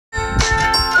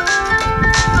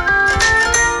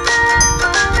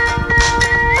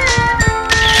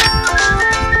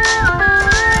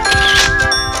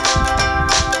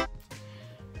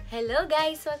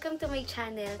Welcome to my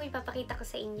channel. Ipapakita ko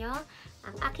sa inyo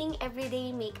ang aking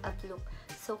everyday makeup look.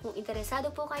 So, kung interesado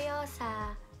po kayo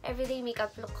sa everyday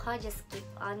makeup look ko, just keep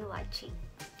on watching.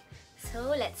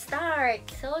 So, let's start!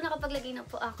 So, nakapaglagay na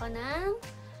po ako ng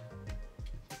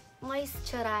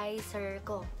moisturizer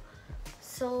ko.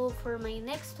 So, for my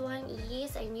next one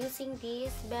is, I'm using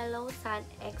this Bello Sun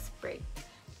Expert.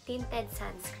 Tinted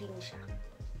sunscreen siya.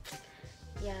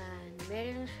 Yan.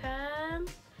 Meron siyang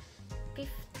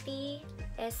 50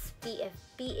 SPF,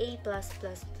 PA++++.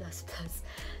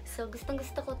 So,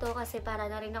 gustong-gusto ko to kasi para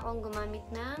na rin akong gumamit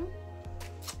ng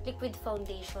liquid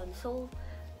foundation. So,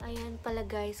 ayan pala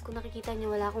guys, kung nakikita niyo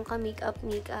wala akong ka-makeup.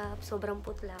 Sobrang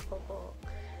putla ko po.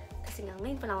 Kasi nga,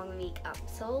 ngayon pa lang ako makeup.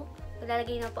 So,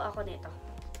 maglalagay na po ako nito.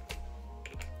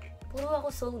 Puro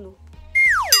ako no?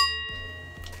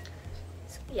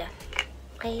 So, yan.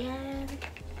 Ayan.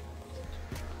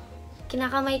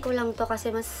 Kinakamay ko lang to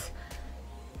kasi mas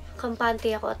kampante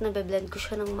ako at nabe-blend ko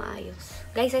siya ng maayos.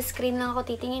 Guys, sa screen lang ako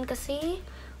titingin kasi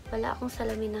wala akong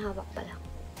salamin na hawak pa lang.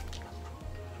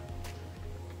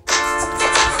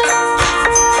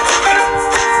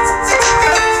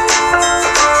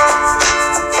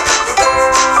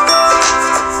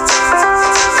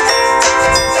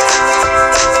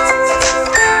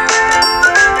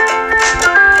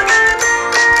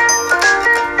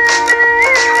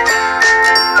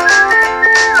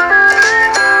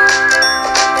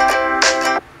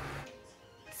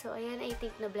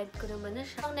 Na-blend ko naman na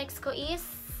siya. Ang next ko is,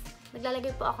 naglalagay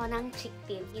po ako ng cheek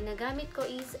tint. Ginagamit ko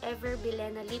is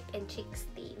Everbilena Lip and Cheek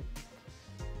Stain.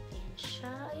 Ayan siya.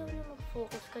 Ayaw na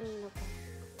mag-focus kanina po.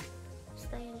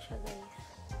 Basta yan siya guys.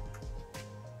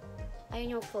 Ayaw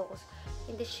niya mag-focus.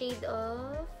 In the shade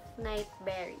of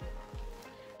Nightberry.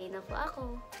 Ayan na po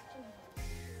ako.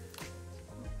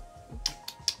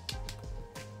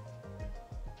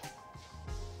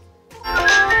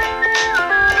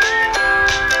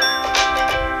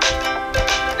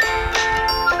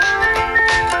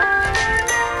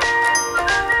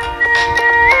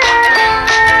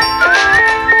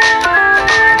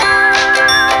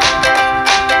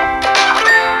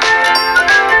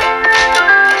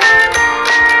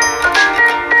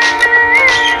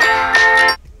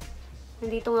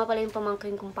 Dito nga pala yung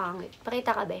pamangkin kong pangit.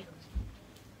 Pakita ka, be.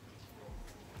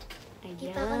 Ayan.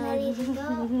 Kita ko na rin ito.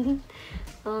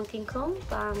 Pamangkin kong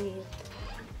pangit.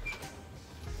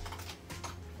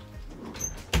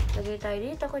 Lagay tayo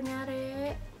dito,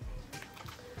 kunyari.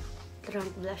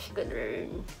 Drunk blush,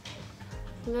 ganun.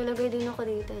 Naglalagay din ako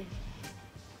dito eh.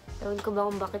 Ewan ko ba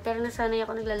kung bakit. Pero nasanay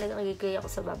ako naglalagay ako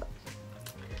sa baba.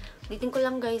 Ulitin ko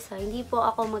lang guys ha. Hindi po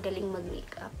ako magaling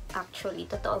mag-makeup. Actually,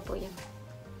 totoo po yan.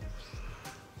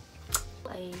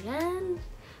 Ayan.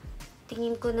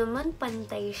 Tingin ko naman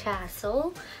pantay siya.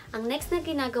 So, ang next na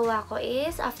ginagawa ko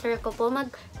is, after ko po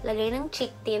maglagay ng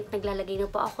cheek tint, naglalagay na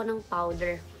po ako ng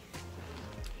powder.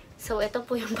 So, ito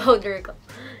po yung powder ko.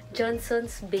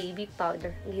 Johnson's Baby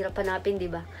Powder. Ang hirap hanapin,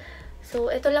 diba? So,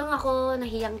 ito lang ako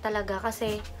nahiyang talaga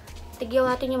kasi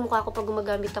tigyawatin yung mukha ko pag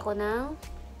gumagamit ako ng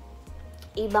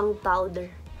ibang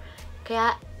powder.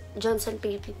 Kaya, Johnson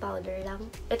Baby Powder lang.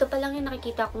 Ito pa lang yung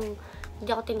nakikita kong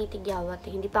hindi ako tinitigyawat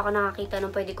eh. Hindi pa ako nakakita ng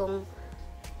pwede kong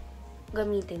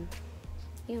gamitin.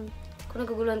 Yun. Kung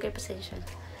naguguluhan kayo, pasensya.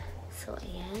 So,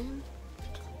 ayan.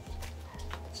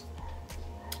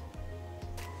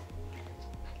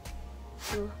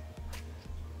 So,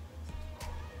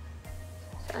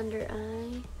 sa under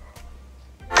eye.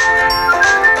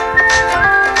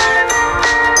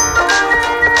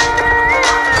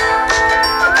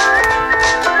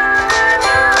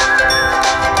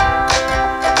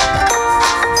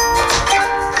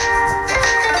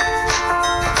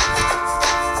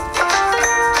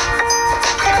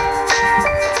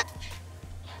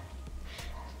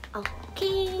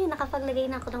 Nakapaglagay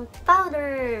na ako ng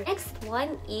powder. Next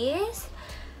one is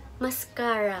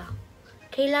mascara.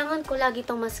 Kailangan ko lagi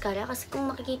itong mascara kasi kung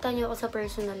makikita nyo ako sa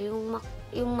personal,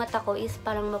 yung mata ko is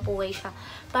parang mapuway siya.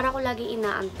 Para ko lagi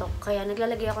inaantok. Kaya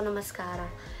naglalagay ako ng mascara.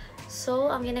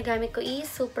 So, ang ginagamit ko is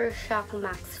Super Shock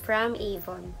Max from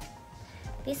Avon.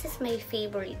 This is my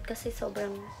favorite kasi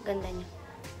sobrang ganda niya.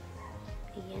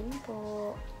 Ayan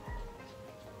po.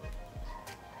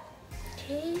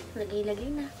 Okay, lagay-lagay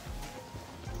na.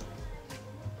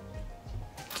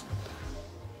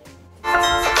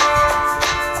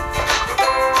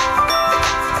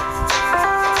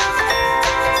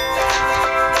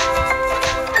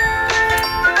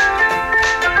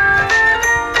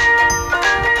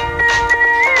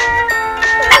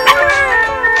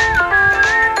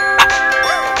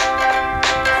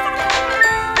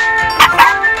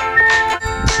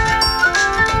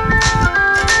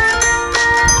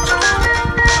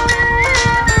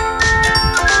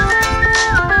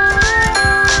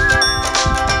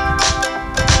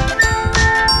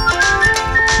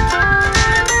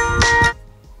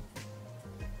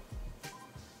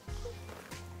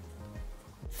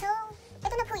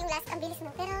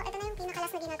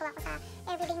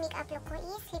 ko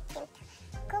is lip tint.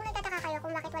 Kung nagtataka kayo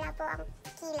kung bakit wala po ang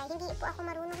kilay, hindi po ako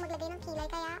marunong maglagay ng kilay,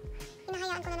 kaya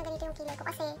hinahayaan ko na ganito yung kilay ko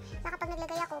kasi kapag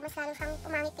naglagay ako, mas lalo siyang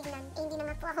pumangit tignan. Eh, hindi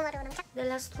naman po ako marunong. The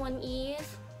last one is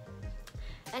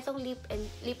etong lip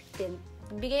tint.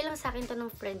 Bigay lang sa akin to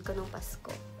ng friend ko nung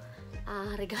Pasko.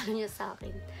 Regalo niya sa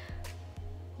akin.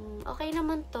 Okay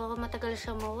naman to, matagal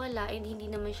siya mawala and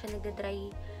hindi naman siya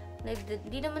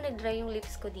hindi naman nag-dry yung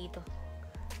lips ko dito.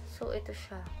 So, ito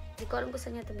siya. Hindi ko alam kung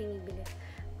saan niya ito binibili.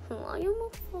 Ayaw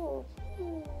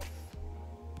mag-focus.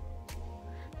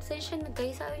 Pasensya na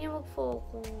guys, ayaw niya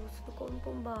mag-focus. Hindi ko alam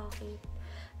kung bakit.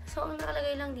 So, ang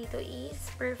nakalagay lang dito is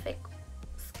Perfect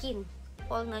Skin.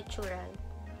 All natural.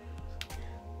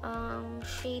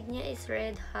 Shade niya is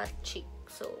Red Hot Chick.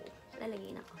 So,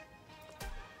 lalagay na ko.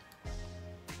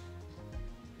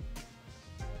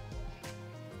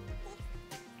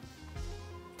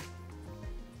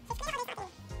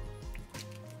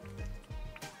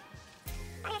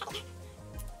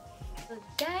 So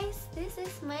guys, this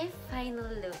is my final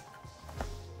look.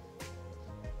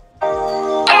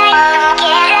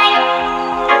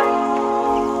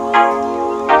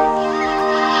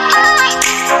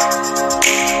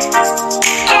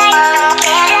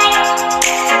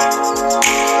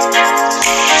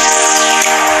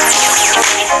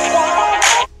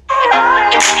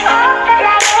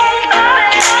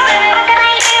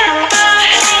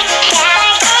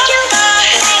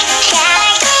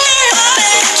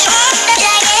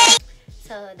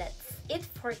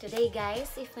 For today guys,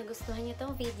 if nagustuhan nyo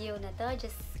tong video na to,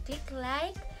 just click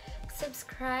like,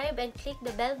 subscribe, and click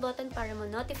the bell button para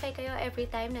ma-notify kayo every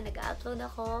time na nag-upload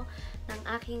ako ng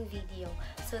aking video.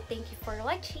 So thank you for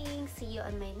watching. See you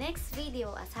on my next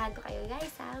video. Asahan ko kayo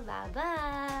guys ha. Bye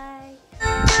bye!